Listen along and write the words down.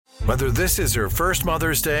Whether this is her first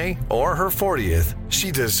Mother's Day or her 40th, she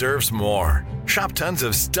deserves more. Shop tons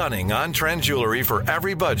of stunning on-trend jewelry for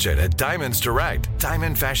every budget at Diamonds Direct.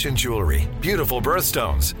 Diamond fashion jewelry, beautiful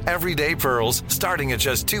birthstones, everyday pearls starting at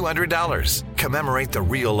just $200. Commemorate the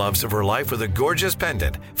real loves of her life with a gorgeous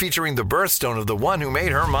pendant featuring the birthstone of the one who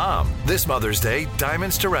made her mom. This Mother's Day,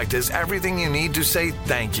 Diamonds Direct is everything you need to say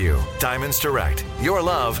thank you. Diamonds Direct. Your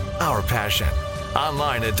love, our passion.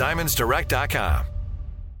 Online at diamondsdirect.com.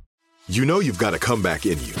 You know you've got a comeback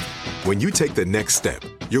in you. When you take the next step,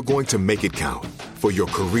 you're going to make it count. For your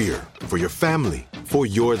career, for your family, for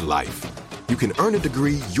your life. You can earn a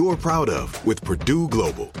degree you're proud of with Purdue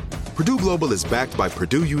Global. Purdue Global is backed by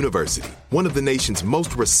Purdue University, one of the nation's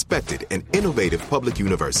most respected and innovative public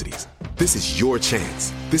universities. This is your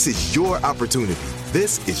chance. This is your opportunity.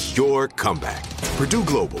 This is your comeback. Purdue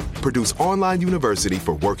Global, Purdue's online university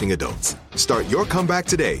for working adults. Start your comeback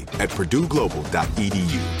today at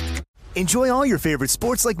purdueglobal.edu. Enjoy all your favorite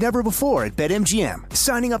sports like never before at BetMGM.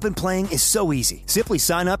 Signing up and playing is so easy. Simply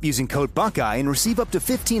sign up using code Buckeye and receive up to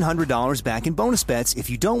 $1,500 back in bonus bets if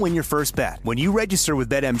you don't win your first bet. When you register with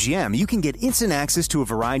BetMGM, you can get instant access to a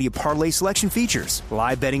variety of parlay selection features,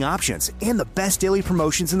 live betting options, and the best daily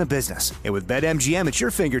promotions in the business. And with BetMGM at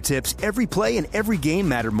your fingertips, every play and every game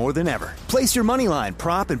matter more than ever. Place your moneyline,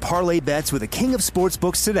 prop, and parlay bets with the king of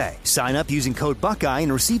sportsbooks today. Sign up using code Buckeye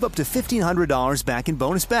and receive up to $1,500 back in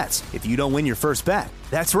bonus bets if you don't win your first bet.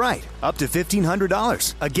 That's right, up to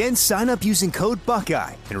 $1,500. Again, sign up using code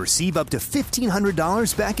Buckeye and receive up to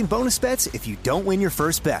 $1,500 back in bonus bets if you don't win your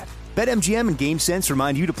first bet. BetMGM and GameSense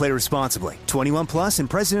remind you to play responsibly. 21 plus and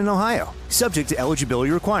present in Ohio. Subject to eligibility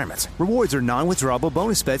requirements. Rewards are non-withdrawable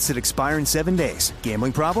bonus bets that expire in 7 days.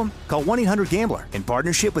 Gambling problem? Call 1-800-GAMBLER in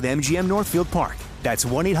partnership with MGM Northfield Park. That's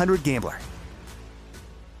 1-800-GAMBLER.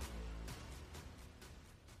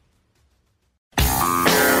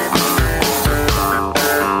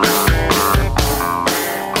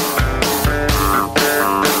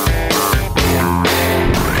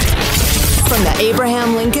 From the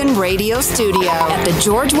Abraham Lincoln Radio Studio at the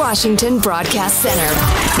George Washington Broadcast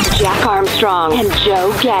Center, Jack Armstrong and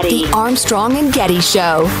Joe Getty. The Armstrong and Getty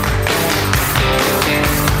Show.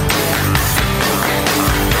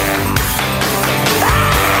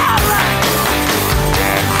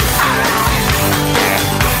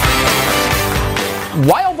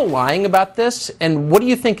 Why all the lying about this, and what do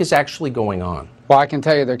you think is actually going on? Well, I can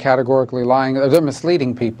tell you they're categorically lying. They're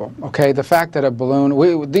misleading people, okay? The fact that a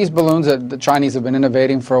balloon, these balloons that the Chinese have been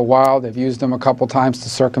innovating for a while, they've used them a couple times to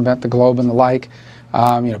circumvent the globe and the like.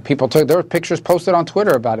 There were pictures posted on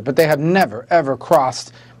Twitter about it, but they have never, ever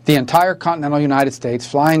crossed the entire continental United States,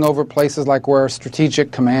 flying over places like where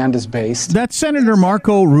Strategic Command is based. That's Senator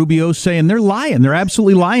Marco Rubio saying they're lying. They're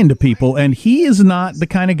absolutely lying to people, and he is not the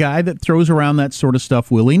kind of guy that throws around that sort of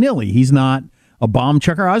stuff willy-nilly. He's not a bomb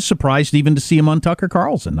checker. I was surprised even to see him on Tucker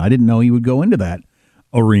Carlson. I didn't know he would go into that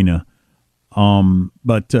arena.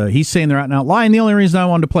 But he's saying they're out and out lying. The only reason I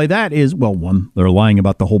wanted to play that is, well, one, they're lying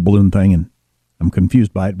about the whole balloon thing, and I'm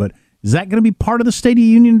confused by it. But is that going to be part of the State of the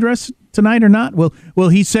Union address tonight or not? Will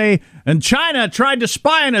he say, and China tried to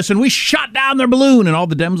spy on us, and we shot down their balloon, and all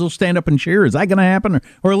the Dems will stand up and cheer? Is that going to happen?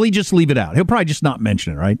 Or will he just leave it out? He'll probably just not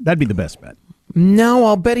mention it, right? That'd be the best bet. No,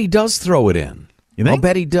 I'll bet he does throw it in. You think? I'll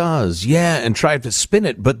bet he does, yeah, and try to spin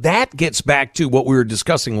it. But that gets back to what we were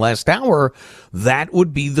discussing last hour. That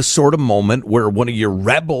would be the sort of moment where one of your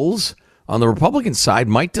rebels on the Republican side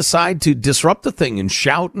might decide to disrupt the thing and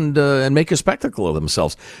shout and make a spectacle of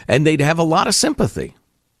themselves. And they'd have a lot of sympathy.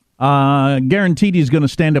 Guaranteed he's going to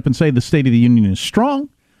stand up and say the State of the Union is strong,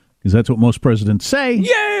 because that's what most presidents say.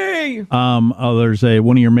 Yay! There's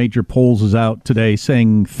one of your major polls is out today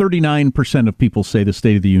saying 39% of people say the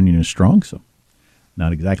State of the Union is strong, so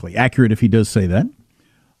not exactly accurate if he does say that.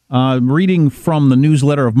 Reading from the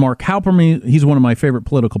newsletter of Mark Halperin, he's one of my favorite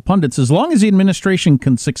political pundits. As long as the administration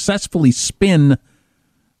can successfully spin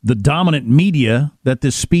the dominant media that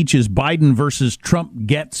this speech is Biden versus Trump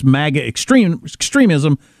gets MAGA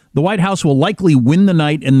extremism, the White House will likely win the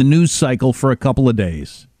night in the news cycle for a couple of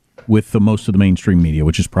days with most of the mainstream media,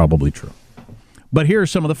 which is probably true. But here are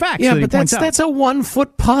some of the facts. Yeah, that he but points out. that's a 1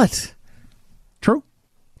 foot putt. True.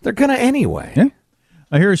 They're going to anyway. Yeah.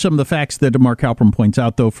 Here are some of the facts that Mark Halperin points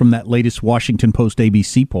out, though, from that latest Washington Post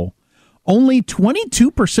ABC poll. Only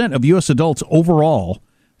 22% of U.S. adults overall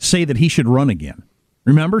say that he should run again.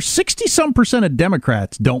 Remember, 60-some% of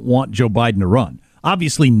Democrats don't want Joe Biden to run.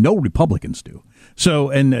 Obviously, no Republicans do. So,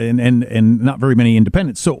 and not very many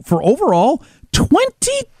independents. So, for overall,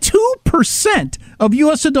 22% of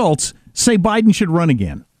U.S. adults say Biden should run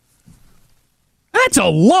again. That's a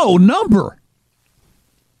low number.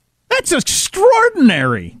 That's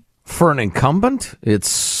extraordinary. For an incumbent,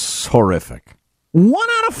 it's horrific. 1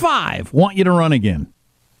 out of 5 want you to run again.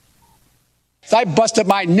 I busted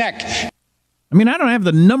my neck. I mean, I don't have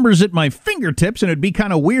the numbers at my fingertips, and it'd be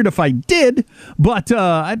kind of weird if I did, but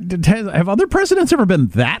have other presidents ever been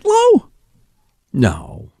that low?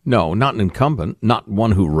 No, not an incumbent, not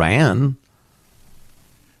one who ran.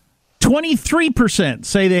 23%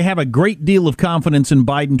 say they have a great deal of confidence in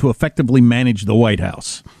Biden to effectively manage the White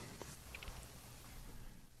House.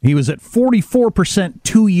 He was at 44%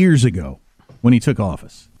 2 years ago when he took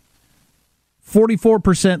office.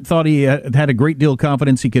 44% thought he had a great deal of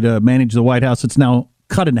confidence he could manage the White House. It's now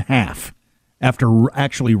cut in half after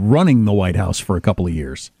actually running the White House for a couple of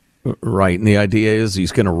years. Right, and the idea is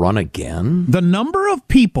he's going to run again? The number of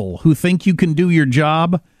people who think you can do your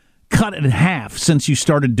job cut in half since you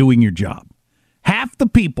started doing your job. Half the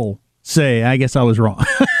people say, I guess I was wrong.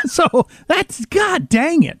 So that's, God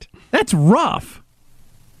dang it, that's rough.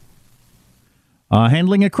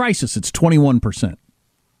 Handling a crisis, it's 21%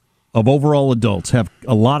 of overall adults have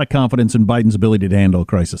a lot of confidence in Biden's ability to handle a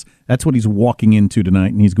crisis. That's what he's walking into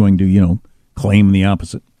tonight, and he's going to, claim the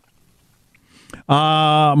opposite.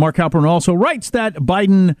 Mark Halperin also writes that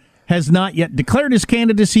Biden has not yet declared his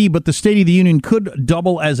candidacy, but the State of the Union could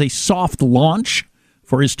double as a soft launch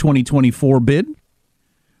for his 2024 bid.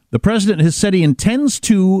 The president has said he intends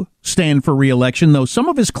to stand for re-election, though some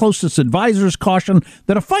of his closest advisors caution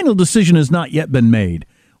that a final decision has not yet been made.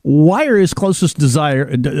 Why are his closest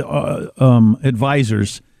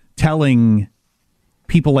advisors telling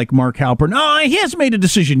people like Mark Halperin, no, he hasn't made a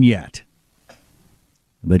decision yet? Are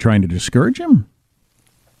they trying to discourage him?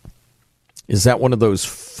 Is that one of those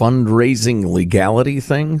fundraising legality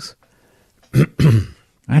things?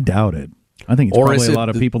 I doubt it. I think it's probably a lot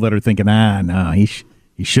of people that are thinking,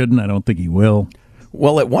 he shouldn't. I don't think he will.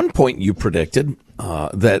 Well, at one point you predicted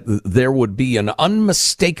that there would be an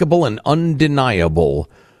unmistakable and undeniable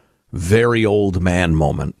very old man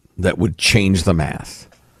moment that would change the math.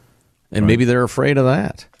 And maybe they're afraid of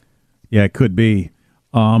that. Yeah, it could be.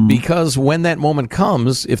 Because when that moment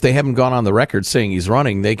comes, if they haven't gone on the record saying he's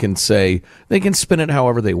running, they can spin it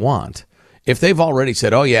however they want. If they've already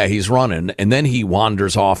said, oh, yeah, he's running, and then he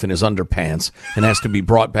wanders off in his underpants and has to be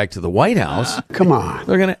brought back to the White House, Come on.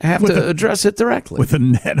 they're going to have to address it directly. With a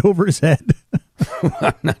net over his head.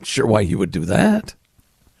 I'm not sure why you would do that.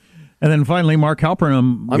 And then finally, Mark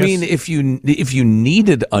Halperin. I mean, if you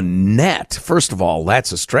needed a net, first of all,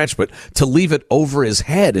 that's a stretch. But to leave it over his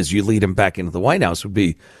head as you lead him back into the White House would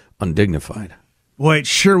be undignified. Boy, it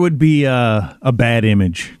sure would be a bad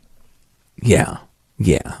image. Yeah.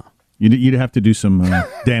 You'd have to do some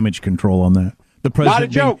damage control on that. The president Not a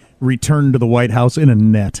joke. Returned to the White House in a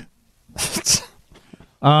net.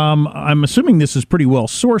 I'm assuming this is pretty well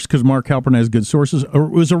sourced because Mark Halperin has good sources. It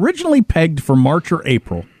was originally pegged for March or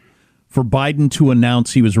April for Biden to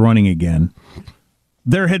announce he was running again.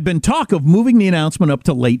 There had been talk of moving the announcement up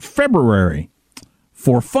to late February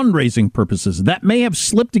for fundraising purposes. That may have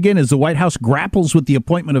slipped again as the White House grapples with the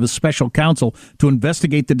appointment of a special counsel to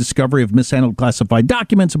investigate the discovery of mishandled classified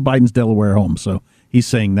documents in Biden's Delaware home. So he's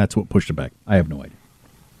saying that's what pushed it back. I have no idea.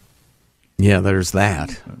 Yeah, there's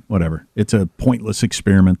that. Whatever. It's a pointless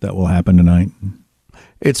experiment that will happen tonight.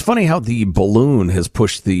 It's funny how the balloon has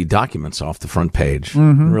pushed the documents off the front page,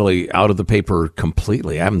 really out of the paper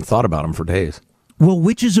completely. I haven't thought about them for days. Well,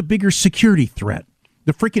 which is a bigger security threat?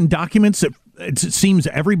 The freaking documents that it seems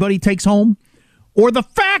everybody takes home? Or the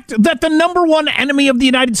fact that the number one enemy of the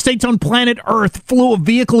United States on planet Earth flew a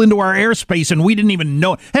vehicle into our airspace and we didn't even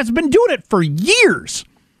know it, has been doing it for years.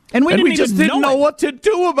 And we didn't know what to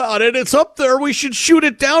do about it. It's up there. We should shoot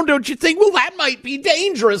it down, don't you think? Well, that might be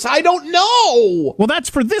dangerous. I don't know. Well, that's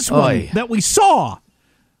for this one that we saw.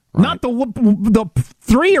 Right. Not the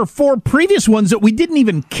 3 or 4 previous ones that we didn't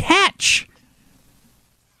even catch.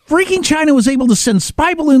 Freaking China was able to send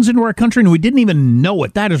spy balloons into our country and we didn't even know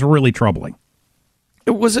it. That is really troubling.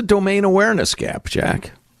 It was a domain awareness gap,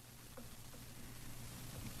 Jack.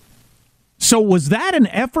 So was that an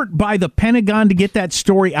effort by the Pentagon to get that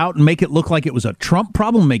story out and make it look like it was a Trump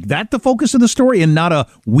problem, make that the focus of the story and not a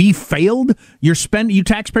we failed? You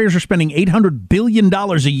taxpayers are spending $800 billion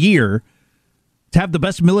a year to have the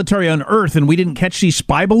best military on earth and we didn't catch these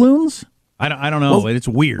spy balloons? I don't know. Well, it's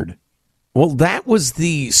weird. Well, that was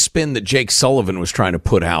the spin that Jake Sullivan was trying to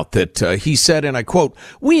put out, that he said, and I quote,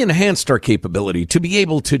 "We enhanced our capability to be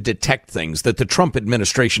able to detect things that the Trump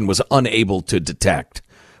administration was unable to detect,"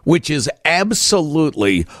 which is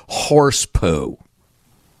absolutely horse poo.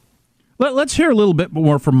 Let's hear a little bit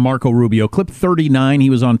more from Marco Rubio. Clip 39, he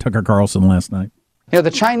was on Tucker Carlson last night. The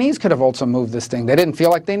Chinese could have also moved this thing. They didn't feel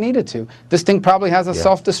like they needed to. This thing probably has a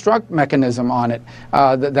self-destruct mechanism on it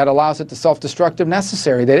that allows it to self-destruct if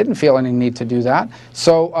necessary. They didn't feel any need to do that.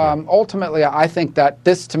 So ultimately, I think that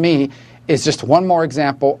this, to me, is just one more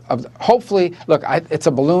example of, hopefully, look, it's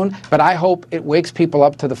a balloon, but I hope it wakes people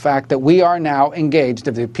up to the fact that we are now engaged,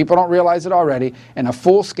 if the people don't realize it already, in a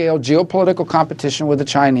full-scale geopolitical competition with the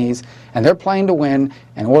Chinese, and they're playing to win,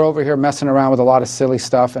 and we're over here messing around with a lot of silly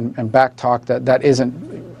stuff and back talk that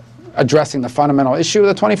isn't addressing the fundamental issue of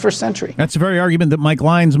the 21st century. That's the very argument that Mike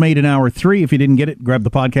Lyons made in Hour 3. If you didn't get it, grab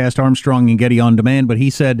the podcast Armstrong and Getty on demand, but he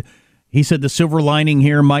said the silver lining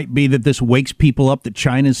here might be that this wakes people up that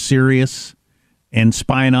China's serious and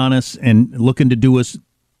spying on us and looking to do us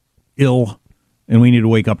ill, and we need to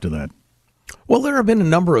wake up to that. Well, there have been a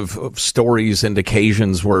number of stories and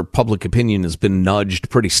occasions where public opinion has been nudged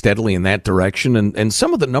pretty steadily in that direction, and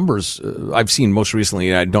some of the numbers I've seen most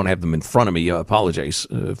recently, I don't have them in front of me, I apologize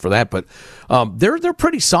for that, but they're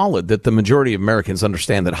pretty solid that the majority of Americans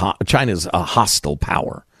understand that China is a hostile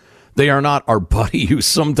power. They are not our buddy who's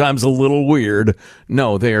sometimes a little weird.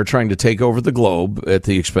 No, they are trying to take over the globe at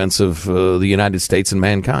the expense of the United States and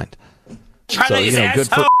mankind. Chinese good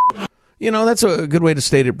for, that's a good way to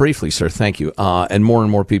state it briefly, sir. Thank you. And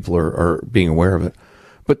more people are being aware of it.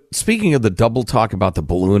 But speaking of the double talk about the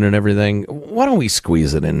balloon and everything, why don't we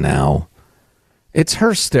squeeze it in now? It's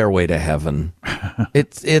her stairway to heaven.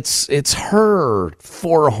 It's her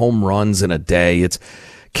 4 home runs in a day. It's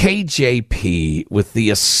KJP with the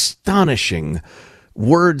astonishing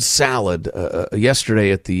word salad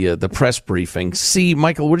yesterday at the press briefing. See,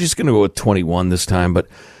 Michael, we're just going to go with 21 this time, but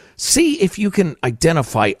see if you can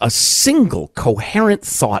identify a single coherent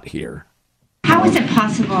thought here. How is it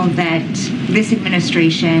possible that this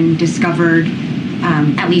administration discovered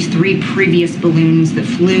at least 3 previous balloons that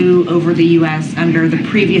flew over the U.S. under the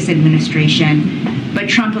previous administration, but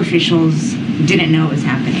Trump officials didn't know it was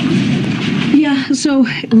happening? Yeah, so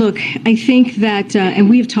look, I think that, and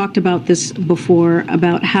we've talked about this before,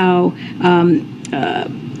 about how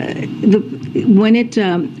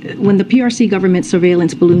when the PRC government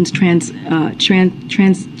surveillance balloons transited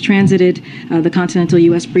the continental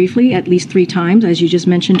U.S. briefly at least 3 times, as you just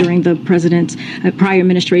mentioned, during the president's prior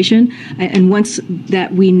administration, and once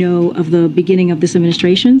that we know of the beginning of this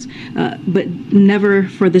administration's, but never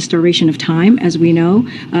for this duration of time, as we know.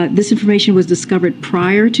 This information was discovered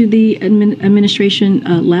prior to the administration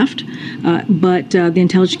left, but the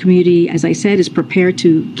intelligence community, as I said, is prepared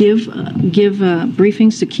to give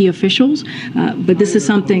briefings to key officials. But this is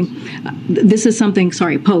something.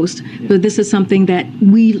 Post. But this is something that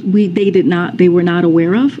they were not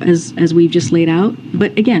aware of, as we've just laid out.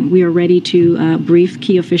 But again, we are ready to brief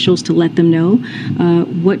key officials to let them know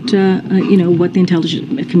what the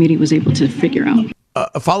intelligence community was able to figure out.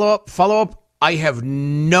 Follow up. I have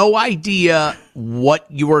no idea what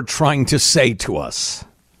you are trying to say to us.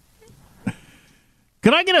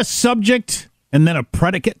 Could I get a subject and then a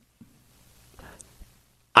predicate?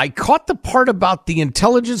 I caught the part about the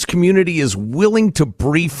intelligence community is willing to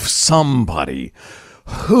brief somebody.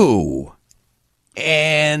 Who?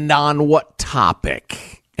 And on what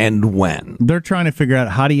topic? And when? They're trying to figure out,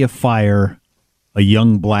 how do you fire a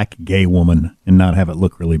young black gay woman and not have it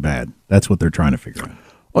look really bad? That's what they're trying to figure out.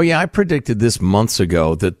 Oh, yeah, I predicted this months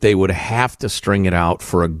ago that they would have to string it out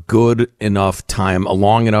for a good enough time, a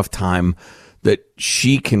long enough time, that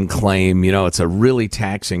she can claim, it's a really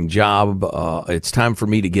taxing job. It's time for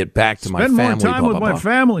me to get back to my family. Spend more time with my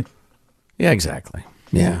family. Yeah, exactly.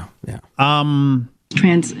 Yeah.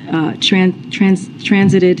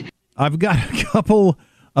 Transited. I've got a couple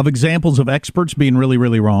of examples of experts being really,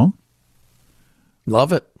 really wrong.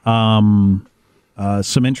 Love it. Some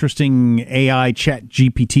interesting AI chat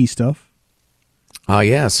GPT stuff.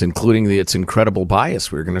 Yes, including its incredible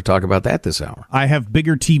bias. We're going to talk about that this hour. I have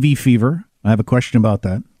bigger TV fever. I have a question about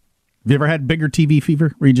that. Have you ever had bigger TV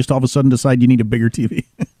fever, where you just all of a sudden decide you need a bigger TV?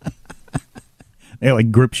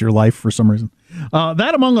 It grips your life for some reason.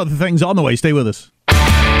 That, among other things, on the way. Stay with us.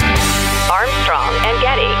 Armstrong and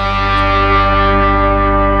Getty.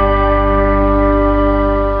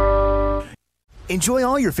 Enjoy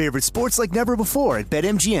all your favorite sports like never before at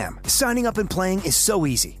BetMGM. Signing up and playing is so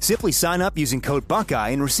easy. Simply sign up using code Buckeye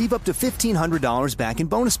and receive up to $1,500 back in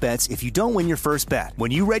bonus bets if you don't win your first bet.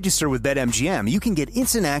 When you register with BetMGM, you can get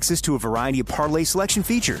instant access to a variety of parlay selection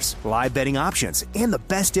features, live betting options, and the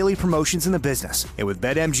best daily promotions in the business. And with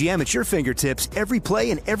BetMGM at your fingertips, every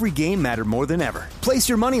play and every game matter more than ever. Place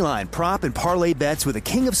your moneyline, prop, and parlay bets with the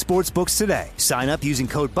king of sportsbooks today. Sign up using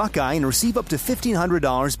code Buckeye and receive up to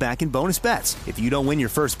 $1,500 back in bonus bets. If you don't win your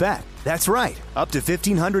first bet. That's right, up to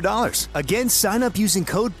 $1,500. Again, sign up using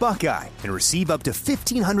code Buckeye and receive up to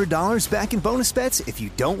 $1,500 back in bonus bets if you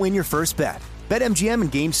don't win your first bet. BetMGM and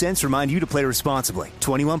GameSense remind you to play responsibly.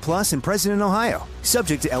 21 plus and present in Ohio.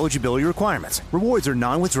 Subject to eligibility requirements. Rewards are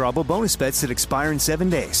non-withdrawable bonus bets that expire in 7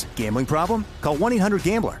 days. Gambling problem? Call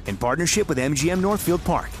 1-800-GAMBLER in partnership with MGM Northfield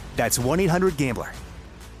Park. That's 1-800-GAMBLER.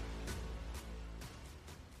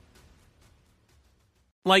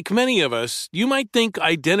 Like many of us, you might think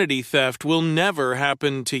identity theft will never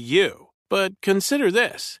happen to you. But consider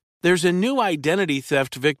this. There's a new identity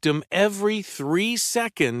theft victim every 3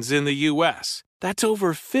 seconds in the U.S. That's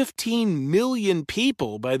over 15 million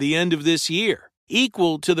people by the end of this year,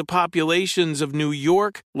 equal to the populations of New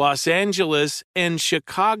York, Los Angeles, and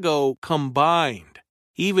Chicago combined.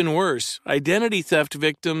 Even worse, identity theft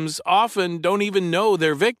victims often don't even know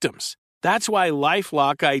they're victims. That's why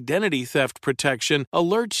LifeLock Identity Theft Protection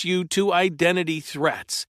alerts you to identity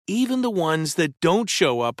threats, even the ones that don't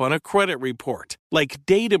show up on a credit report, like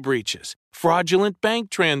data breaches, fraudulent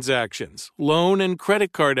bank transactions, loan and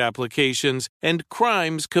credit card applications, and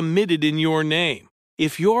crimes committed in your name.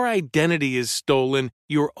 If your identity is stolen,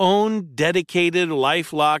 your own dedicated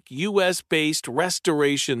LifeLock US-based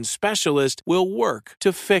restoration specialist will work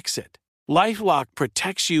to fix it. LifeLock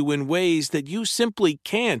protects you in ways that you simply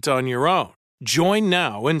can't on your own. Join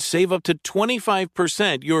now and save up to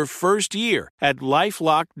 25% your first year at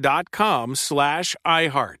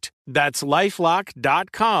LifeLock.com/iHeart. That's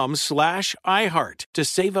LifeLock.com/iHeart to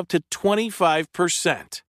save up to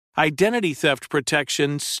 25%. Identity theft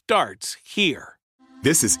protection starts here.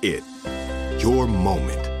 This is it. Your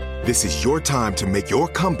moment. This is your time to make your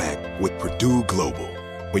comeback with Purdue Global.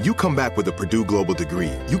 When you come back with a Purdue Global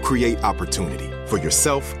degree, you create opportunity for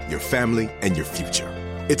yourself, your family, and your future.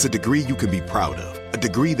 It's a degree you can be proud of, a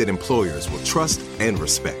degree that employers will trust and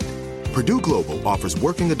respect. Purdue Global offers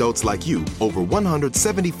working adults like you over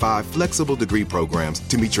 175 flexible degree programs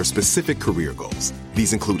to meet your specific career goals.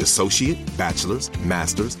 These include associate, bachelor's,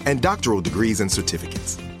 master's, and doctoral degrees and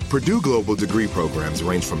certificates. Purdue Global degree programs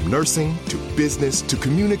range from nursing to business to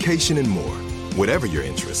communication and more. Whatever your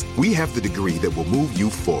interest, we have the degree that will move you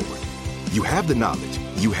forward. You have the knowledge,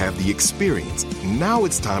 you have the experience. Now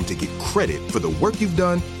it's time to get credit for the work you've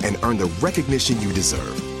done and earn the recognition you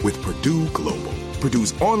deserve with Purdue Global,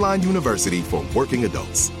 Purdue's online university for working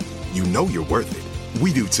adults. You know you're worth it.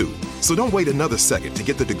 We do too. So don't wait another second to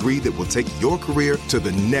get the degree that will take your career to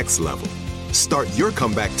the next level. Start your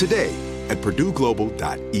comeback today at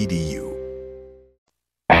purdueglobal.edu.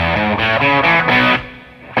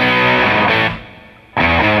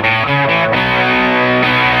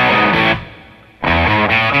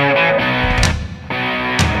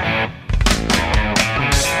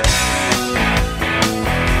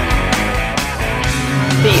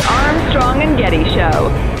 The Armstrong and Getty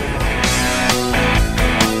Show.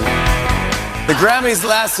 The Grammys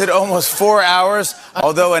lasted almost 4 hours,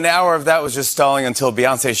 although an hour of that was just stalling until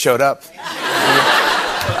Beyonce showed up.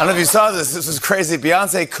 I don't know if you saw this. This was crazy.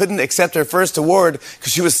 Beyonce couldn't accept her first award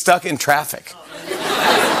because she was stuck in traffic.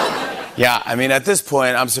 Yeah, I mean, at this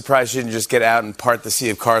point, I'm surprised she didn't just get out and part the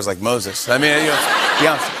sea of cars like Moses. I mean,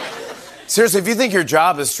 Beyonce. Seriously, if you think your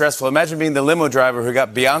job is stressful, imagine being the limo driver who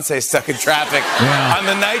got Beyonce stuck in traffic on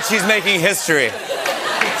the night she's making history.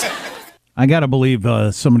 I got to believe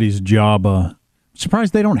somebody's job.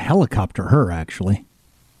 Surprised they don't helicopter her, actually.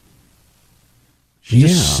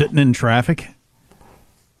 She's just sitting in traffic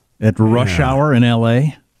at rush hour in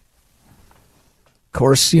L.A. Of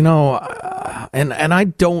course, you know, and I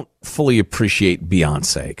don't fully appreciate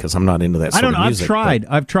Beyonce because I'm not into that sort of music.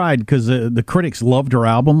 I've tried because the critics loved her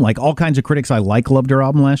album. Like all kinds of critics I loved her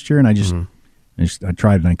album last year, and I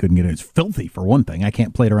tried and I couldn't get it. It's filthy for one thing. I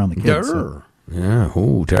can't play it around the kids. So. Yeah,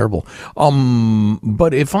 terrible.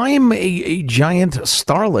 But if I'm a giant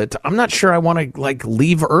starlet, I'm not sure I want to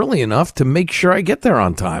leave early enough to make sure I get there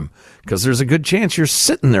on time because there's a good chance you're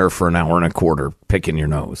sitting there for an hour and a quarter picking your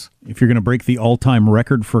nose. If you're going to break the all-time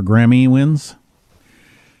record for Grammy wins,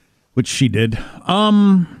 which she did.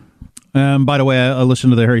 By the way, I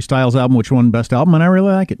listened to the Harry Styles album, which won Best Album, and I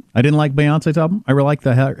really like it. I didn't like Beyonce's album. I really like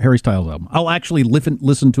the Harry Styles album. I'll actually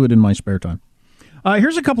listen to it in my spare time.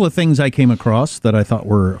 Here's a couple of things I came across that I thought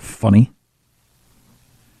were funny.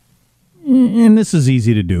 And this is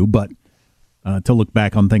easy to do, but to look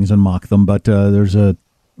back on things and mock them. But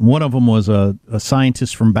one of them was a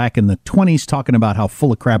scientist from back in the 1920s talking about how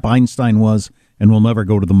full of crap Einstein was and will never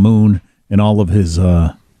go to the moon, and all of his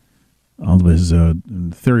theory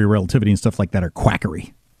of relativity and stuff like that are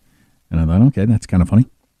quackery. And I thought, okay, that's kind of funny.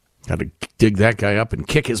 Got to dig that guy up and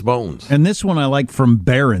kick his bones. And this one I like from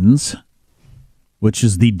Barron's. which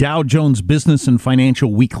is the Dow Jones Business and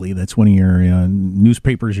Financial Weekly. That's one of your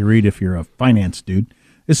newspapers you read if you're a finance dude.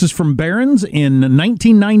 This is from Barron's in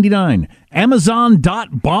 1999.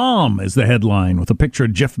 Amazon.bomb is the headline, with a picture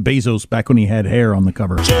of Jeff Bezos back when he had hair on the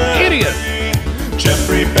cover. Idiot!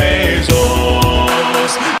 Jeffrey Bezos.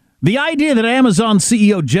 The idea that Amazon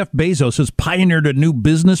CEO Jeff Bezos has pioneered a new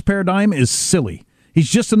business paradigm is silly.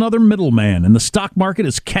 He's just another middleman, and the stock market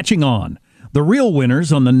is catching on. The real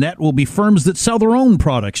winners on the net will be firms that sell their own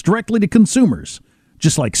products directly to consumers,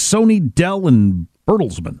 just like Sony, Dell, and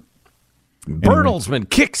Bertelsmann. Bertelsmann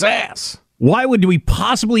kicks ass. Why would we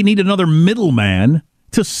possibly need another middleman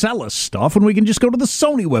to sell us stuff when we can just go to the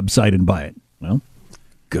Sony website and buy it? Well,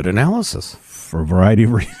 good analysis. For a variety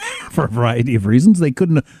of reasons, they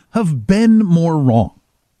couldn't have been more wrong.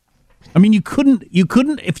 I mean, you couldn't,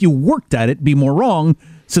 if you worked at it, be more wrong,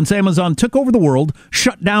 since Amazon took over the world,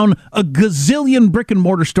 shut down a gazillion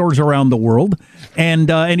brick-and-mortar stores around the world, and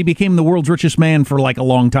he became the world's richest man for like a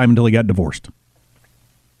long time until he got divorced.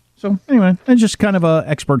 So anyway, it's just kind of a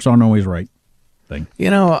experts aren't always right thing.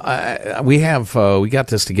 You know, we got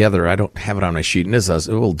this together. I don't have it on my sheet, and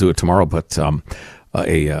we'll do it tomorrow, but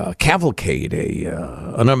a cavalcade,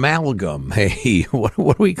 an amalgam, what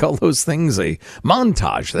do we call those things? A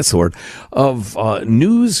montage, that's the word, of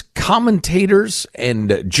news commentators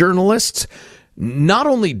and journalists not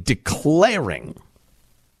only declaring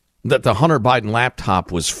that the Hunter Biden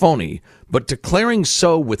laptop was phony, but declaring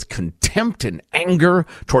so with contempt and anger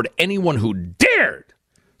toward anyone who dared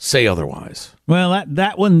say otherwise. Well,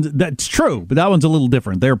 that's true, but that one's a little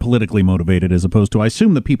different. They're politically motivated, as opposed to, I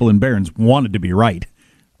assume the people in Barron's wanted to be right.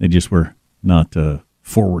 They just were not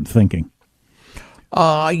forward thinking.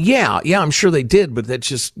 Yeah, I'm sure they did, but that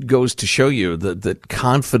just goes to show you that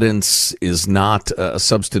confidence is not a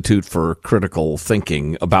substitute for critical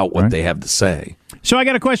thinking about what they have to say. So I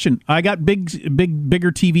got a question. I got bigger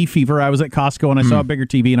TV fever. I was at Costco and I saw a bigger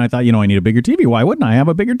TV, and I thought, I need a bigger TV. Why wouldn't I have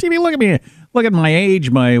a bigger TV? Look at me. Look at my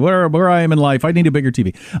age, where I am in life. I need a bigger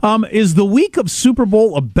TV. Is the week of Super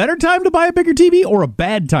Bowl a better time to buy a bigger TV or a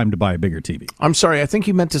bad time to buy a bigger TV? I'm sorry. I think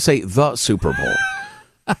you meant to say the Super Bowl.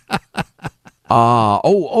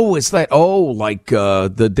 Is that like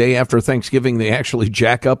the day after Thanksgiving they actually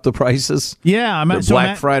jack up the prices? Yeah,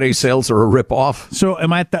 Black Friday sales are a ripoff. So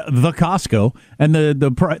I'm at the Costco, and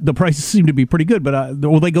the prices seem to be pretty good. But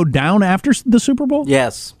will they go down after the Super Bowl?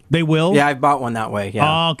 Yes, they will. Yeah, I've bought one that way.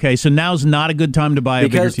 Yeah. Okay, so now's not a good time to buy a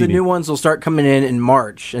bigger TV. Because the new ones will start coming in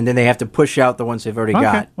March, and then they have to push out the ones they've already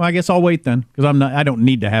got. Well, I guess I'll wait then, because I don't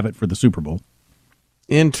need to have it for the Super Bowl.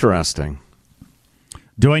 Interesting.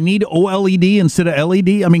 Do I need OLED instead of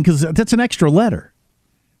LED? I mean, because that's an extra letter.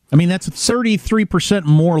 I mean, that's 33%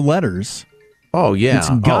 more letters. Oh, yeah. It's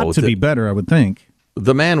got to be better, I would think.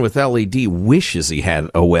 The man with LED wishes he had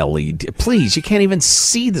OLED. Please, you can't even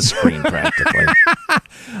see the screen practically.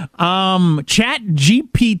 Chat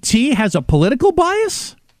GPT has a political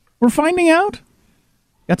bias? We're finding out?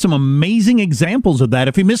 Got some amazing examples of that.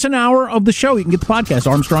 If you miss an hour of the show, you can get the podcast,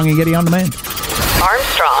 Armstrong and Getty On Demand.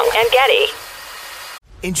 Armstrong and Getty.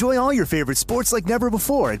 Enjoy all your favorite sports like never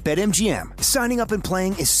before at BetMGM. Signing up and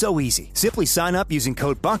playing is so easy. Simply sign up using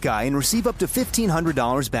code Buckeye and receive up to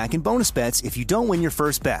 $1,500 back in bonus bets if you don't win your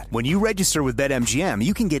first bet. When you register with BetMGM,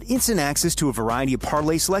 you can get instant access to a variety of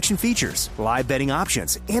parlay selection features, live betting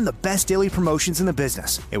options, and the best daily promotions in the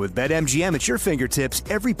business. And with BetMGM at your fingertips,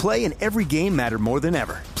 every play and every game matter more than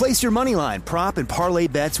ever. Place your moneyline, prop, and parlay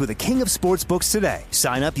bets with the king of sportsbooks today.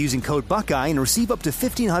 Sign up using code Buckeye and receive up to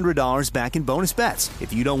 $1,500 back in bonus bets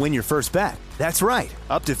if you don't win your first bet. That's right,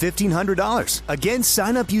 up to $1,500. Again,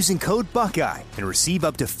 sign up using code Buckeye and receive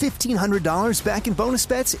up to $1,500 back in bonus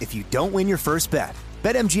bets if you don't win your first bet.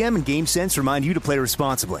 BetMGM and GameSense remind you to play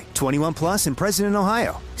responsibly. 21 plus and present in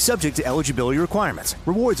Ohio. Subject to eligibility requirements.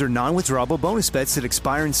 Rewards are non-withdrawable bonus bets that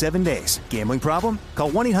expire in 7 days. Gambling problem?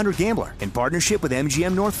 Call 1-800-GAMBLER in partnership with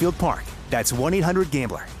MGM Northfield Park. That's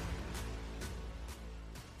 1-800-GAMBLER.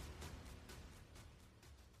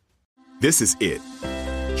 This is it.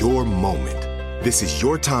 Your moment. This is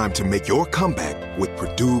your time to make your comeback with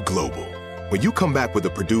Purdue Global. When you come back with a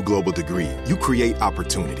Purdue Global degree, you create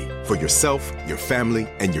opportunity for yourself, your family,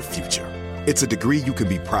 and your future. It's a degree you can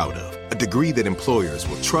be proud of, a degree that employers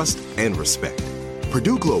will trust and respect.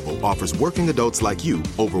 Purdue Global offers working adults like you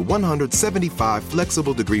over 175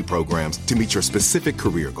 flexible degree programs to meet your specific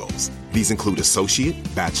career goals. These include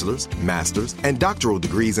associate, bachelor's, master's, and doctoral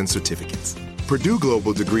degrees and certificates. Purdue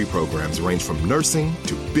Global degree programs range from nursing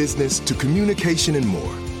to business to communication and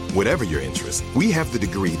more. Whatever your interest, we have the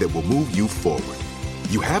degree that will move you forward.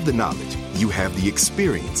 You have the knowledge, you have the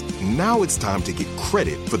experience. Now it's time to get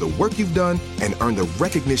credit for the work you've done and earn the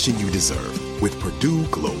recognition you deserve. with Purdue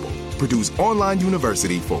Global, Purdue's online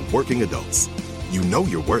university for working adults. You know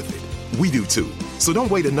you're worth it. We do too. So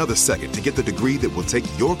don't wait another second to get the degree that will take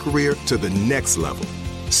your career to the next level.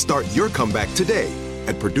 Start your comeback today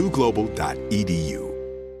at purdueglobal.edu.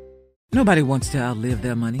 Nobody wants to outlive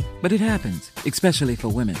their money, but it happens, especially for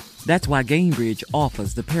women. That's why Gainbridge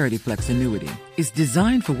offers the Parity Flex annuity. It's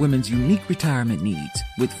designed for women's unique retirement needs,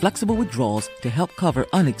 with flexible withdrawals to help cover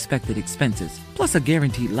unexpected expenses, plus a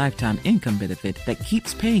guaranteed lifetime income benefit that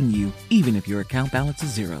keeps paying you even if your account balance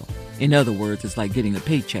is zero. In other words, it's like getting a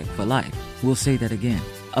paycheck for life. We'll say that again.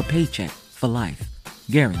 A paycheck for life.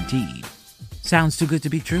 Guaranteed. Sounds too good to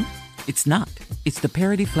be true? It's not. It's the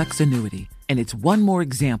Parity Flex annuity, and it's one more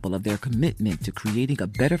example of their commitment to creating a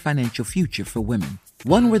better financial future for women.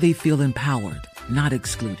 One where they feel empowered, not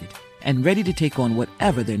excluded, and ready to take on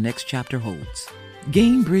whatever their next chapter holds.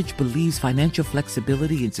 Gainbridge believes financial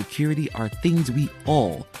flexibility and security are things we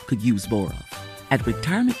all could use more of. At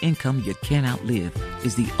retirement income you can't outlive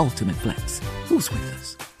is the ultimate flex. Who's with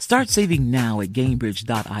us? Start saving now at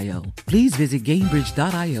Gainbridge.io. Please visit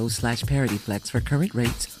Gainbridge.io/ParityFlex for current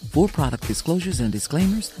rates, for product disclosures and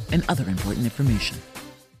disclaimers, and other important information.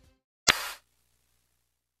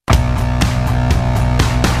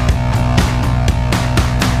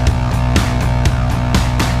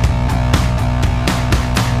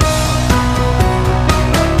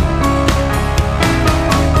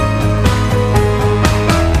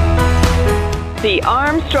 The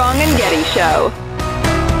Armstrong and Getty Show.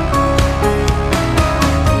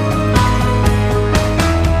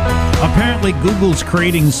 Apparently, Google's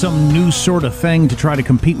creating some new sort of thing to try to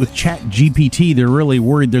compete with ChatGPT. They're really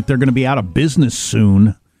worried that they're going to be out of business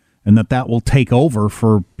soon and that will take over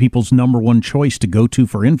for people's number one choice to go to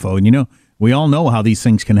for info. And, you know, we all know how these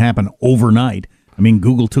things can happen overnight. I mean,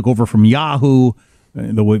 Google took over from Yahoo,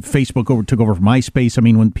 the way Facebook took over from MySpace. I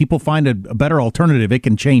mean, when people find a better alternative, it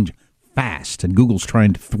can change fast, and Google's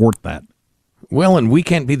trying to thwart that. Well, and we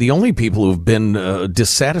can't be the only people who've been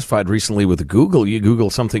dissatisfied recently with Google. You Google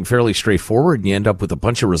something fairly straightforward, and you end up with a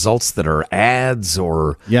bunch of results that are ads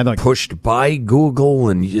or pushed by Google,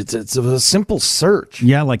 and it's a simple search.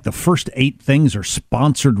 Yeah, like the first 8 things are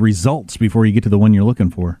sponsored results before you get to the one you're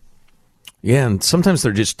looking for. Yeah, and sometimes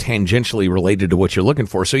they're just tangentially related to what you're looking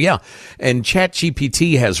for. So, yeah, and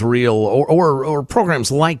ChatGPT has real, or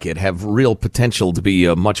programs like it have real potential to be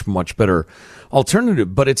a much, much better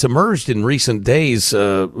alternative. But it's emerged in recent days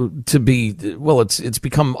to be, well, it's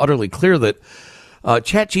become utterly clear that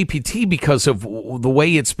ChatGPT, because of the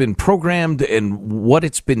way it's been programmed and what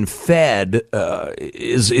it's been fed,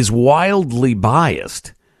 is wildly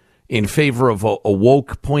biased in favor of a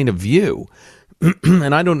woke point of view.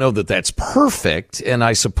 And I don't know that that's perfect. And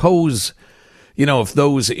I suppose, you know, if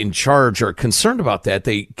those in charge are concerned about that,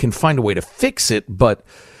 they can find a way to fix it. But,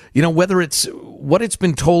 you know, whether it's what it's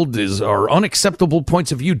been told are unacceptable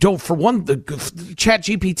points of view. For one, the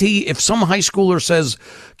ChatGPT, if some high schooler says,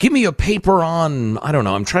 give me a paper on, I don't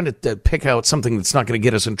know, I'm trying to pick out something that's not going to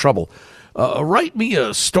get us in trouble. Write me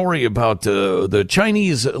a story about the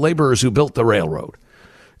Chinese laborers who built the railroad.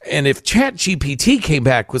 And if ChatGPT came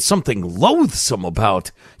back with something loathsome about,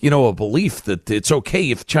 you know, a belief that it's okay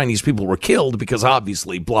if Chinese people were killed because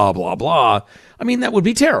obviously blah, blah, blah, I mean, that would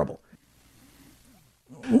be terrible.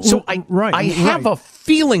 So I have a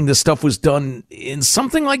feeling this stuff was done in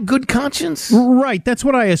something like good conscience. Right. That's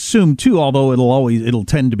what I assume, too, although it'll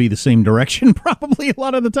tend to be the same direction probably a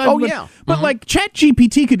lot of the time. Oh, but, yeah. But like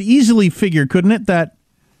ChatGPT could easily figure, couldn't it, that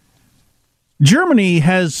Germany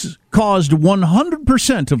has caused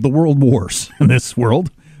 100% of the world wars in this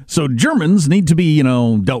world, so Germans need to be, you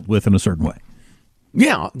know, dealt with in a certain way.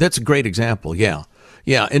 Yeah, that's a great example. Yeah.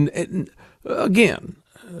 And again,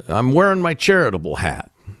 I'm wearing my charitable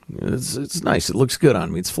hat. It's nice. It looks good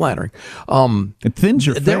on me. It's flattering. It thins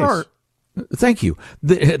your face. Thank you.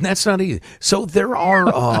 That's not easy. So there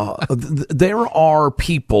are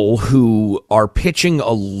people who are pitching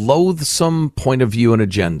a loathsome point of view and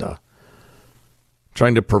agenda,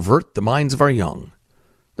 trying to pervert the minds of our young.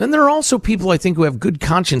 Then there are also people, I think, who have good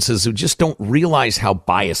consciences who just don't realize how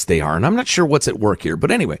biased they are. And I'm not sure what's at work here. But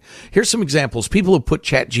anyway, here's some examples. People who put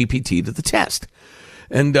ChatGPT to the test.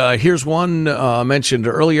 And here's one mentioned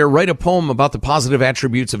earlier. Write a poem about the positive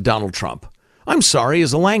attributes of Donald Trump. I'm sorry,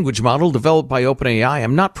 as a language model developed by OpenAI,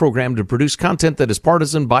 I'm not programmed to produce content that is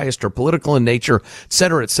partisan, biased, or political in nature, et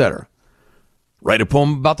cetera, et cetera. Write a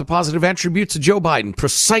poem about the positive attributes of Joe Biden.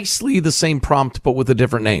 Precisely the same prompt, but with a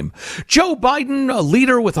different name. Joe Biden, a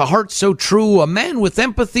leader with a heart so true, a man with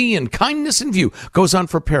empathy and kindness in view. Goes on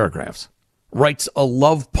for paragraphs. Writes a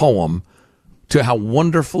love poem to how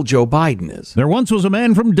wonderful Joe Biden is. There once was a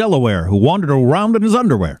man from Delaware who wandered around in his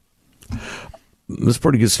underwear. That's a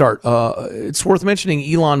pretty good start. It's worth mentioning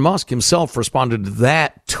Elon Musk himself responded to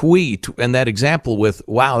that tweet and that example with,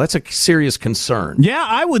 wow, that's a serious concern. Yeah,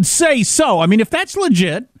 I would say so. I mean, if that's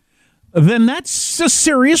legit, then that's a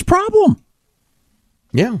serious problem.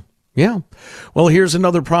 Yeah. Well, here's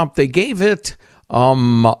another prompt they gave it.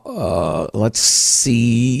 Let's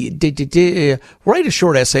see. Write a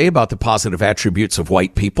short essay about the positive attributes of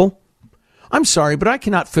white people. I'm sorry, but I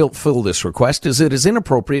cannot fill this request as it is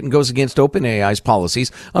inappropriate and goes against OpenAI's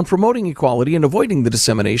policies on promoting equality and avoiding the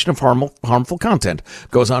dissemination of harmful content.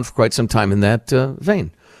 Goes on for quite some time in that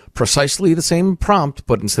vein. Precisely the same prompt,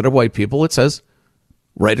 but instead of white people, it says,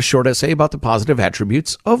 write a short essay about the positive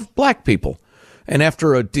attributes of black people. And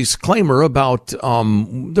after a disclaimer about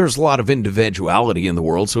there's a lot of individuality in the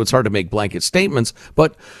world, so it's hard to make blanket statements,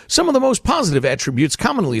 but some of the most positive attributes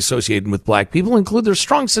commonly associated with black people include their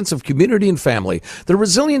strong sense of community and family, their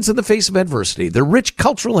resilience in the face of adversity, their rich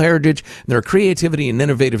cultural heritage, and their creativity and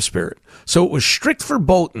innovative spirit. So it was strict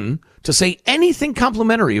verboten to say anything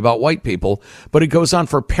complimentary about white people, but it goes on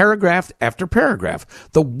for paragraph after paragraph.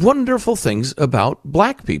 The wonderful things about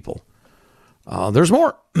black people. There's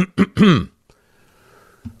more.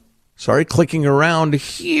 Sorry, clicking around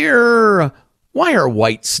here. Why are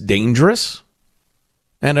whites dangerous?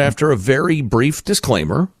 And after a very brief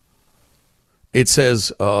disclaimer, it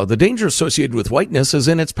says, the danger associated with whiteness is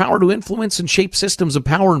in its power to influence and shape systems of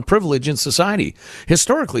power and privilege in society.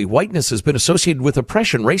 Historically, whiteness has been associated with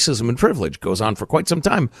oppression, racism, and privilege. Goes on for quite some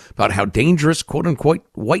time about how dangerous, quote-unquote,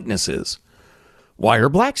 whiteness is. Why are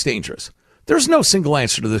blacks dangerous? There's no single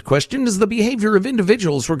answer to this question, as the behavior of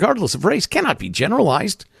individuals, regardless of race, cannot be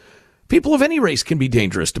generalized. People of any race can be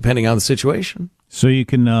dangerous depending on the situation. So you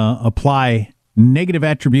can apply negative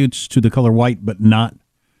attributes to the color white, but not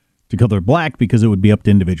to color black, because it would be up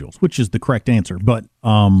to individuals, which is the correct answer. But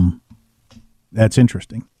that's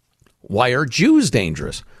interesting. Why are Jews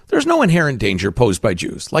dangerous? There's no inherent danger posed by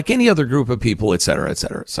Jews, like any other group of people, et cetera, et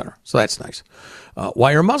cetera, et cetera. So that's nice.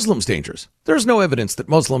 Why are Muslims dangerous? There's no evidence that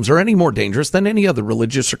Muslims are any more dangerous than any other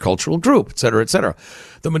religious or cultural group, et cetera, et cetera.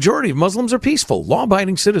 The majority of Muslims are peaceful,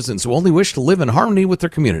 law-abiding citizens who only wish to live in harmony with their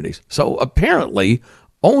communities. So apparently,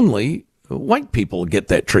 only white people get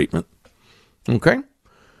that treatment. Okay?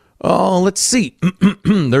 Let's see.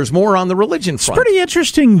 There's more on the religion front. It's pretty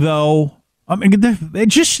interesting, though. I mean,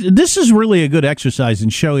 this is really a good exercise in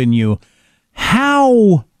showing you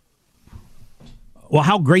how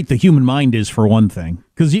great the human mind is, for one thing.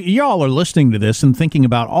 Because y'all are listening to this and thinking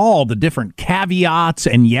about all the different caveats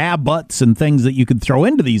and yeah buts and things that you could throw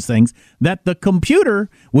into these things, that the computer,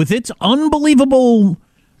 with its unbelievable,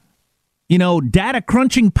 data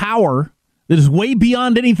crunching power that is way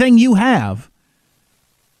beyond anything you have,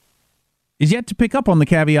 is yet to pick up on the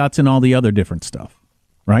caveats and all the other different stuff.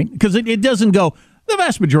 Right? Because it doesn't go, the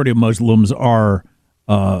vast majority of Muslims are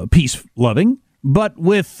peace-loving, but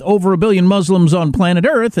with over 1 billion Muslims on planet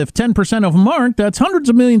Earth, if 10% of them aren't, that's hundreds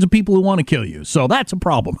of millions of people who want to kill you. So that's a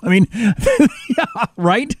problem. I mean, yeah,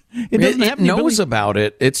 right? It knows about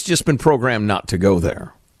it. It's just been programmed not to go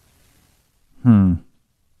there.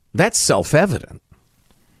 That's self-evident.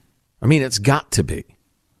 I mean, it's got to be.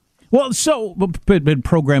 Well, so, but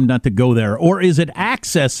programmed not to go there, or is it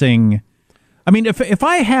accessing... I mean, if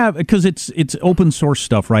I have, because it's open source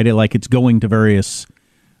stuff, right? It's going to various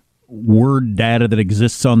word data that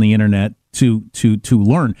exists on the internet to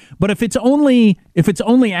learn. But if it's only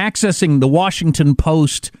accessing the Washington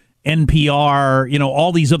Post, NPR,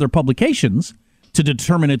 all these other publications to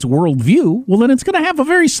determine its worldview, well, then it's going to have a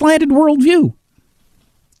very slanted worldview.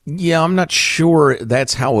 Yeah, I'm not sure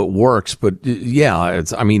that's how it works, but yeah,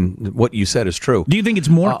 what you said is true. Do you think it's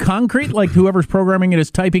more concrete, like whoever's programming it is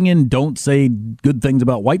typing in, don't say good things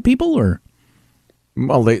about white people, or?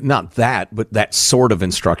 Well, not that, but that sort of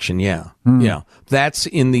instruction, yeah. Yeah, that's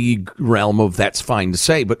in the realm of that's fine to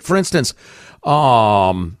say. But for instance,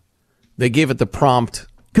 they gave it the prompt.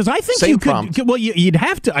 Because I think you could, well, you'd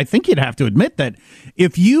have to, I think you'd have to admit that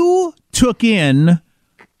if you took in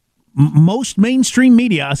most mainstream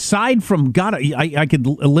media, aside from I could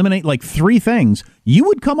eliminate like 3 things, you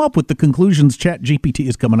would come up with the conclusions ChatGPT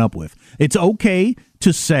is coming up with. It's okay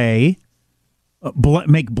to say,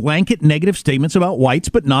 make blanket negative statements about whites,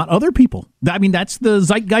 but not other people. I mean, that's the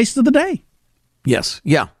zeitgeist of the day. Yes,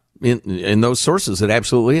 yeah. In those sources, it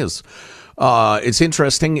absolutely is. It's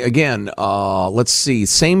interesting. Again, let's see.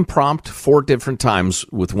 Same prompt 4 different times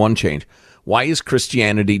with one change. Why is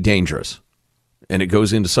Christianity dangerous? And it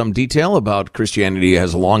goes into some detail about Christianity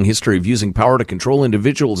has a long history of using power to control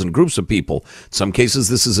individuals and groups of people. In some cases,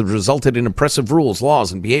 this has resulted in oppressive rules,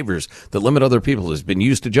 laws, and behaviors that limit other people. It has been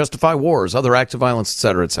used to justify wars, other acts of violence,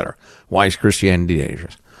 etc., etc. Why is Christianity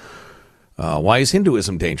dangerous? Why is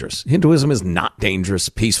Hinduism dangerous? Hinduism is not dangerous,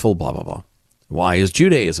 peaceful, blah, blah, blah. Why is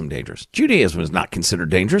Judaism dangerous? Judaism is not considered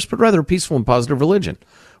dangerous, but rather a peaceful and positive religion.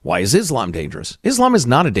 Why is Islam dangerous? Islam is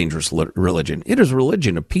not a dangerous religion. It is a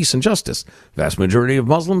religion of peace and justice. Vast majority of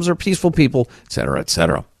Muslims are peaceful people, etc.,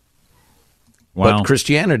 etc. Wow. But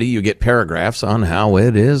Christianity, you get paragraphs on how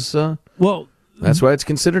it is. Well, that's why it's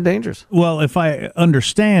considered dangerous. Well, if I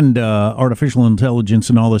understand artificial intelligence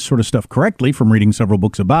and all this sort of stuff correctly from reading several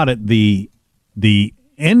books about it, the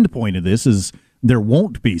end point of this is there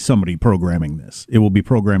won't be somebody programming this. It will be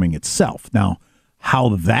programming itself. Now, how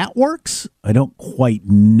that works, I don't quite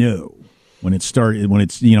know when it's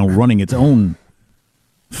running its own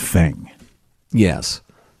thing. Yes.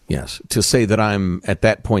 To say that I'm at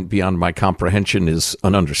that point beyond my comprehension is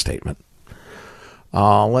an understatement.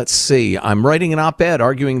 Let's see. I'm writing an op-ed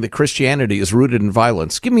arguing that Christianity is rooted in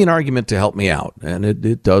violence. Give me an argument to help me out. And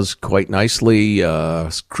it does quite nicely.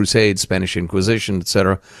 Crusades, Spanish Inquisition,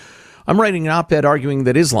 etc. I'm writing an op-ed arguing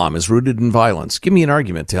that Islam is rooted in violence. Give me an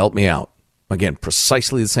argument to help me out. Again,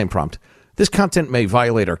 precisely the same prompt. This content may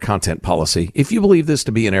violate our content policy. If you believe this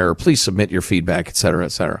to be an error, please submit your feedback, etc.,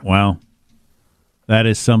 etc. Wow. That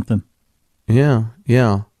is something. Yeah.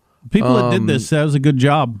 People that did this, that was a good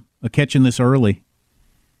job of catching this early.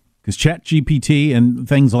 Because ChatGPT and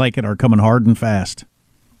things like it are coming hard and fast.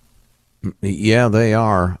 Yeah, they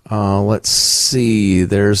are. Let's see.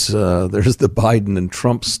 There's the Biden and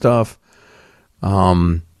Trump stuff.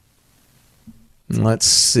 Let's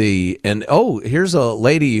see. And here's a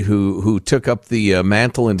lady who took up the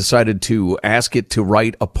mantle and decided to ask it to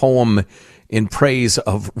write a poem in praise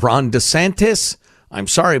of Ron DeSantis. I'm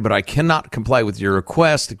sorry, but I cannot comply with your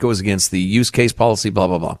request. It goes against the use case policy, blah,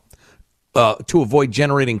 blah, blah, to avoid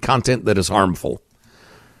generating content that is harmful.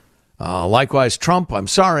 Likewise, Trump, I'm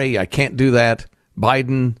sorry, I can't do that.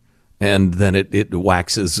 Biden, and then it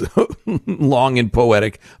waxes long and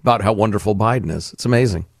poetic about how wonderful Biden is. It's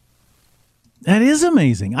amazing. That is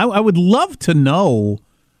amazing. I would love to know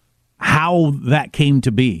how that came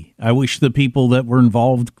to be. I wish the people that were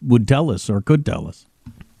involved would tell us or could tell us.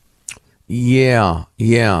 Yeah.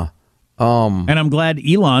 And I'm glad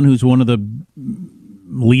Elon, who's one of the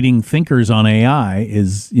leading thinkers on AI,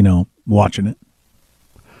 is, watching it.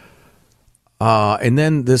 And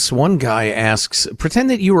then this one guy asks, pretend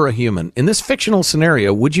that you were a human. In this fictional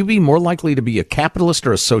scenario, would you be more likely to be a capitalist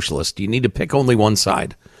or a socialist? You need to pick only one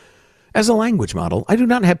side. As a language model, I do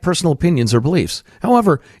not have personal opinions or beliefs.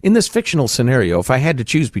 However, in this fictional scenario, if I had to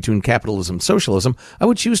choose between capitalism and socialism, I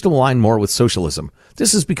would choose to align more with socialism.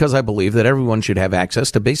 This is because I believe that everyone should have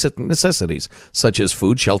access to basic necessities, such as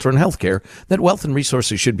food, shelter, and healthcare, that wealth and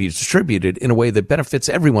resources should be distributed in a way that benefits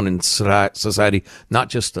everyone in society, not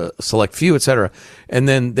just a select few, etc. And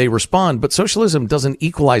then they respond, but socialism doesn't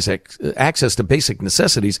equalize access to basic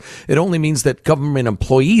necessities. It only means that government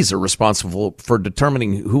employees are responsible for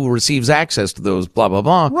determining who receives access to those, blah, blah,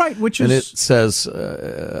 blah. Right, and it says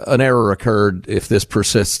an error occurred. If this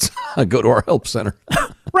persists, go to our help center.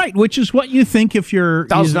 Right, which is what you think if you're...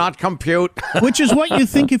 Does not compute. Which is what you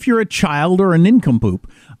think if you're a child or a nincompoop.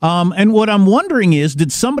 And what I'm wondering is,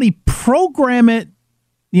 did somebody program it,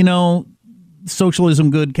 socialism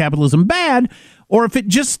good, capitalism bad, or if it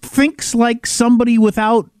just thinks like somebody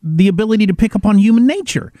without the ability to pick up on human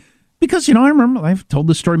nature? Because, I remember, I've told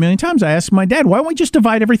this story a million times. I asked my dad, why don't we just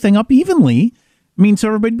divide everything up evenly? So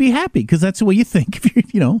everybody'd be happy, because that's the way you think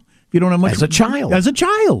if you don't have much. As a child. As a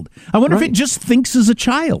child. I wonder if it just thinks as a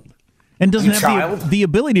child and doesn't have the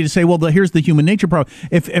ability to say, well, here's the human nature problem.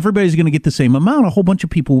 If everybody's going to get the same amount, a whole bunch of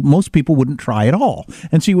people, most people wouldn't try at all.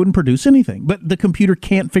 And so you wouldn't produce anything. But the computer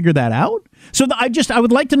can't figure that out. So I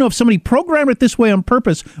would like to know if somebody programmed it this way on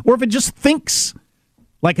purpose, or if it just thinks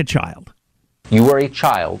like a child. You were a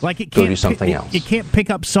child. Like it go can't do something else. It can't pick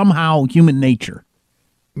up somehow human nature.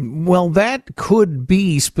 Well, that could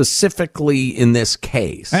be specifically in this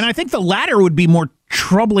case. And I think the latter would be more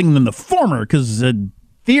troubling than the former, because in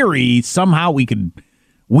theory, somehow we could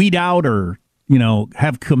weed out or,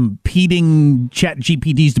 have competing chat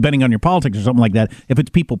GPTs depending on your politics or something like that, if it's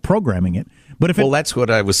people programming it. But if that's what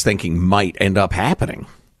I was thinking might end up happening.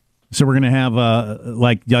 So we're going to have,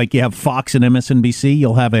 like you have Fox and MSNBC,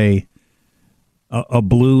 you'll have a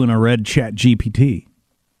blue and a red chat GPT.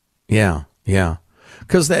 Yeah.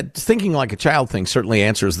 Because that thinking like a child thing certainly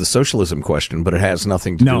answers the socialism question, but it has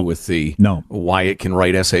nothing to do with the why it can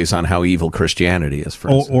write essays on how evil Christianity is, for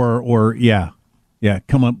instance.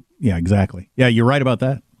 Come up. Yeah, exactly. Yeah, you're right about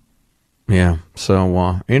that. Yeah,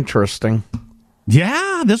 so interesting.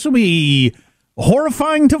 Yeah, this will be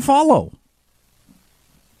horrifying to follow.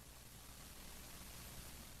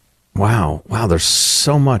 Wow. There's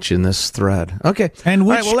so much in this thread. Okay. And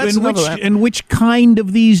which, all right, and which kind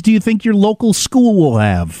of these do you think your local school will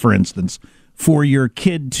have, for instance, for your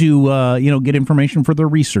kid to get information for their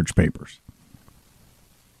research papers?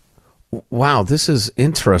 Wow, this is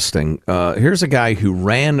interesting. Here's a guy who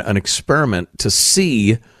ran an experiment to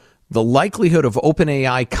see the likelihood of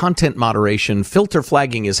OpenAI content moderation filter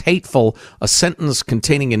flagging as hateful, a sentence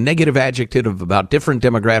containing a negative adjective about different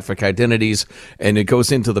demographic identities, and it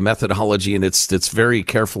goes into the methodology, and it's very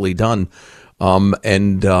carefully done.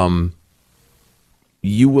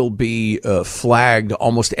 You will be flagged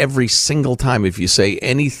almost every single time if you say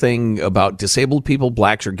anything about disabled people,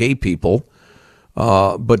 blacks, or gay people.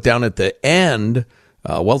 But down at the end,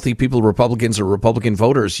 wealthy people, Republicans, or Republican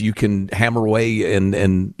voters, you can hammer away,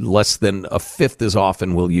 and less than a fifth as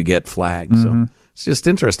often will you get flagged. Mm-hmm. So it's just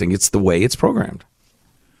interesting. It's the way it's programmed.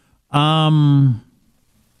 Got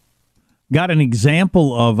an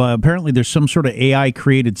example of apparently there's some sort of AI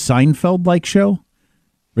created Seinfeld-like show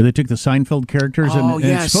where they took the Seinfeld characters and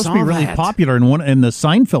it's supposed to be really popular, and the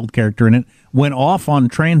Seinfeld character in it went off on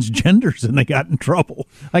transgenders and they got in trouble.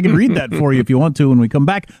 I can read that for you if you want to when we come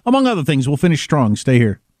back. Among other things, we'll finish strong. Stay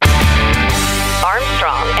here.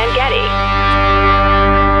 Armstrong and Getty.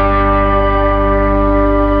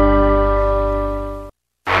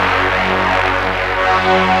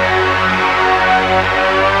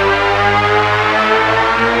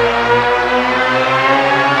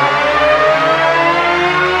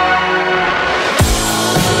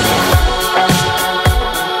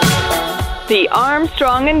 The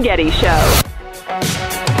Armstrong and Getty Show.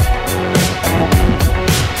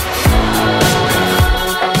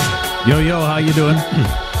 Yo, how you doing?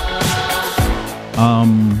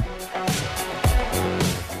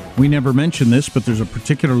 We never mentioned this, but there's a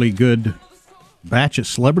particularly good batch of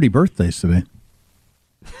celebrity birthdays today.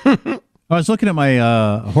 I was looking at my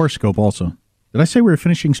horoscope also. Did I say we were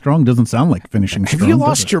finishing strong? Doesn't sound like finishing strong. Have you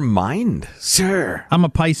lost your mind, sir? I'm a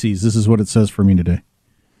Pisces. This is what it says for me today.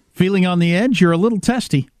 Feeling on the edge, you're a little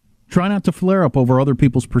testy. Try not to flare up over other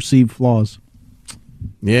people's perceived flaws.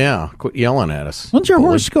 Yeah, quit yelling at us. When's your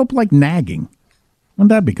horoscope like nagging?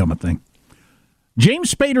 When'd that become a thing?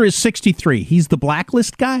 James Spader is 63. He's the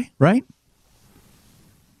Blacklist guy, right?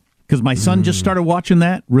 Because my son just started watching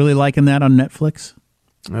that, really liking that on Netflix.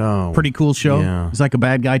 Oh. Pretty cool show. Yeah. He's like a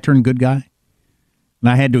bad guy turned good guy. And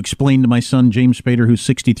I had to explain to my son, James Spader, who's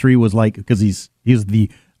 63, was like, because he's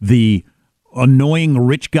the annoying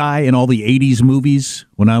rich guy in all the 80s movies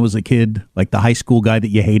when I was a kid, like the high school guy that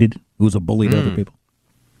you hated, who was a bully to other people.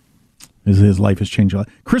 His life has changed a lot.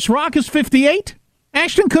 Chris Rock is 58.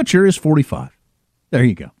 Ashton Kutcher is 45. There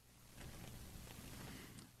you go.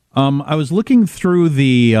 I was looking through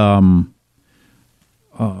the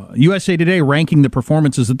USA Today ranking the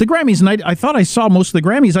performances at the Grammys, and I thought I saw most of the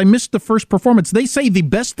Grammys. I missed the first performance. They say the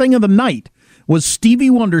best thing of the night was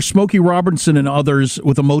Stevie Wonder, Smokey Robinson, and others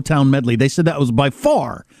with a Motown medley. They said that was by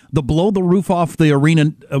far the blow the roof off the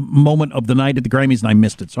arena moment of the night at the Grammys, and I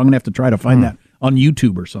missed it. So I'm going to have to try to find that on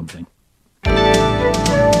YouTube or something.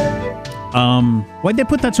 Why'd they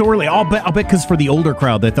put that so early? I'll bet because for the older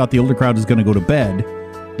crowd, they thought the older crowd was going to go to bed.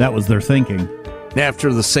 That was their thinking.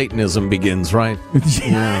 After the Satanism begins, right?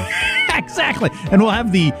 Yeah. Exactly. And we'll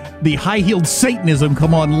have the high-heeled Satanism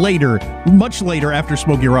come on later, much later after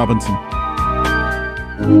Smokey Robinson.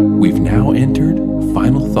 We've now entered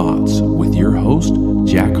Final Thoughts with your host,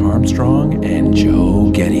 Jack Armstrong and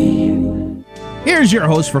Joe Getty. Here's your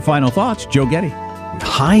host for Final Thoughts, Joe Getty.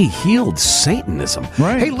 High-heeled Satanism.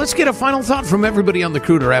 Right. Hey, let's get a final thought from everybody on the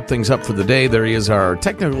crew to wrap things up for the day. There he is, our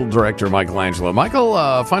technical director, Michelangelo.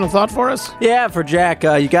 Michael, final thought for us? Yeah, for Jack,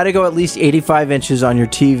 you got to go at least 85 inches on your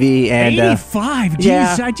TV. And 85? Jeez,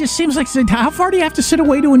 yeah. It just seems like, how far do you have to sit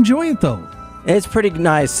away to enjoy it, though? It's pretty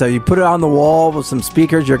nice. So you put it on the wall with some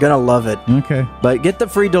speakers, you're going to love it. Okay. But get the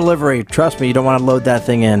free delivery. Trust me, you don't want to load that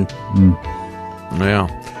thing in.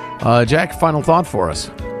 Yeah. Jack, final thought for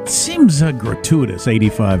us. Seems gratuitous,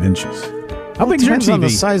 85 inches. How big is your Depends TV? on the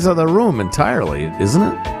size of the room entirely, isn't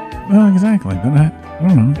it? Well, exactly. But I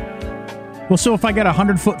don't know. Well, so if I got a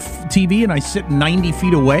 100-foot TV and I sit 90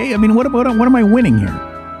 feet away, I mean, what am I winning here?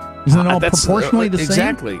 Isn't it all proportionally the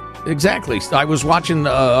same? Exactly. I was watching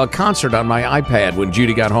a concert on my iPad when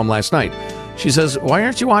Judy got home last night. She says, "Why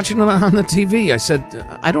aren't you watching it on the TV?" I said,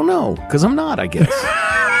 "I don't know, because I'm not, I guess."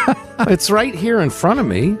 It's right here in front of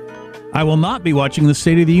me. I will not be watching the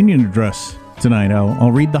State of the Union address tonight.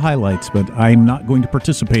 I'll read the highlights, but I'm not going to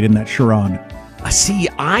participate in that charade. See,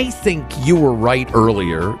 I think you were right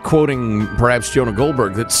earlier, quoting perhaps Jonah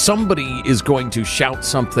Goldberg, that somebody is going to shout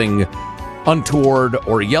something untoward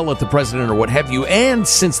or yell at the president or what have you. And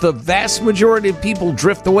since the vast majority of people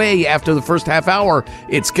drift away after the first half hour,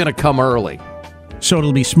 it's going to come early. So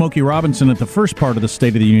it'll be Smokey Robinson at the first part of the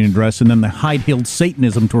State of the Union address and then the high-heeled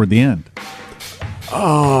Satanism toward the end.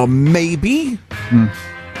 Maybe.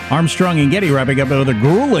 Armstrong and Getty wrapping up another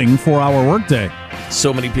grueling 4-hour workday.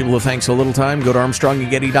 So many people have thanked so little time. Go to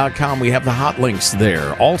ArmstrongandGetty.com. We have the hot links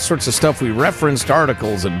there. All sorts of stuff. We referenced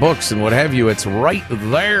articles and books and what have you. It's right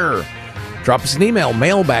there. Drop us an email,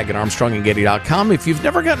 mailbag@ArmstrongandGetty.com. If you've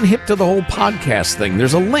never gotten hip to the whole podcast thing,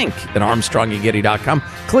 there's a link at ArmstrongandGetty.com.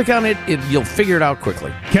 Click on it. You'll figure it out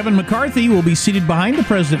quickly. Kevin McCarthy will be seated behind the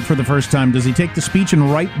president for the first time. Does he take the speech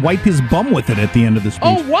and wipe his bum with it at the end of the speech?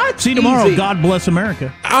 Oh, what? See you tomorrow. Easy. God bless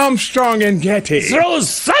America. Armstrong and Getty.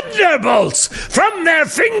 Throws thunderbolts from their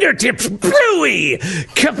fingertips. Bluey!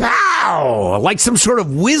 Kapow! Like some sort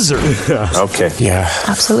of wizard. Okay. Yeah.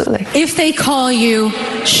 Absolutely. If they call you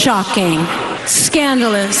shocking,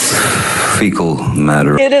 scandalous, fecal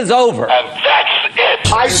matter. It is over. And that's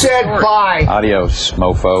it. I said bye. Adios,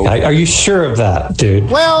 mofo. Are you sure of that, dude?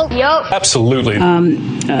 well, yep. Absolutely.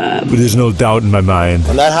 There's no doubt in my mind.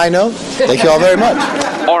 On that high note, thank you all very much.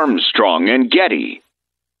 Armstrong and Getty.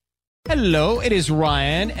 Hello, it is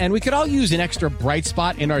Ryan, and we could all use an extra bright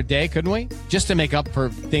spot in our day, couldn't we? Just to make up for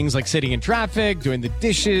things like sitting in traffic, doing the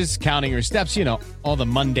dishes, counting your steps, all the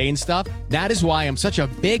mundane stuff. That is why I'm such a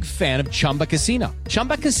big fan of Chumba Casino.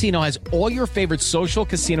 Chumba Casino has all your favorite social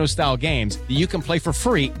casino-style games that you can play for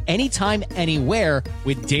free anytime, anywhere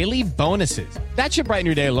with daily bonuses. That should brighten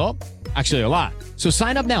your day a little. Actually, a lot. So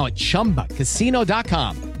sign up now at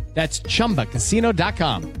ChumbaCasino.com. That's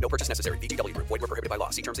ChumbaCasino.com. No purchase necessary. VGW Group. Void where prohibited by law.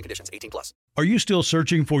 See terms and conditions. 18+. Are you still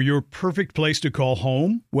searching for your perfect place to call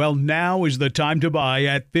home? Well, now is the time to buy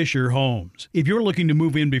at Fisher Homes. If you're looking to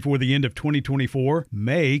move in before the end of 2024,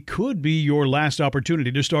 May could be your last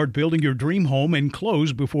opportunity to start building your dream home and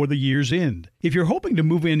close before the year's end. If you're hoping to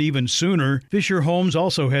move in even sooner, Fisher Homes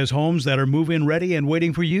also has homes that are move-in ready and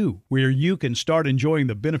waiting for you, where you can start enjoying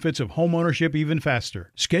the benefits of homeownership even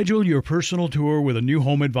faster. Schedule your personal tour with a new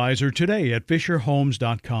home advisor today at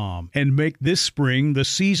FisherHomes.com and make this spring the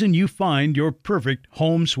season you find your perfect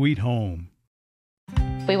home sweet home.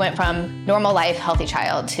 We went from normal life, healthy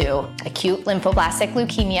child to acute lymphoblastic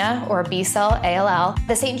leukemia or B-cell ALL.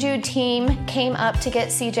 The St. Jude team came up to get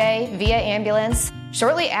CJ via ambulance.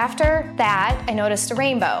 Shortly after that, I noticed a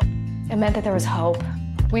rainbow. It meant that there was hope.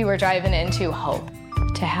 We were driving into hope.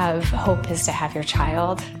 To have hope is to have your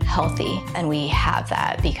child healthy, and we have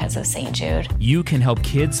that because of St. Jude. You can help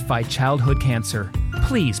kids fight childhood cancer.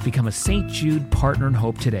 Please become a St. Jude Partner in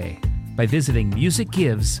Hope today by visiting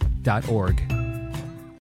musicgives.org.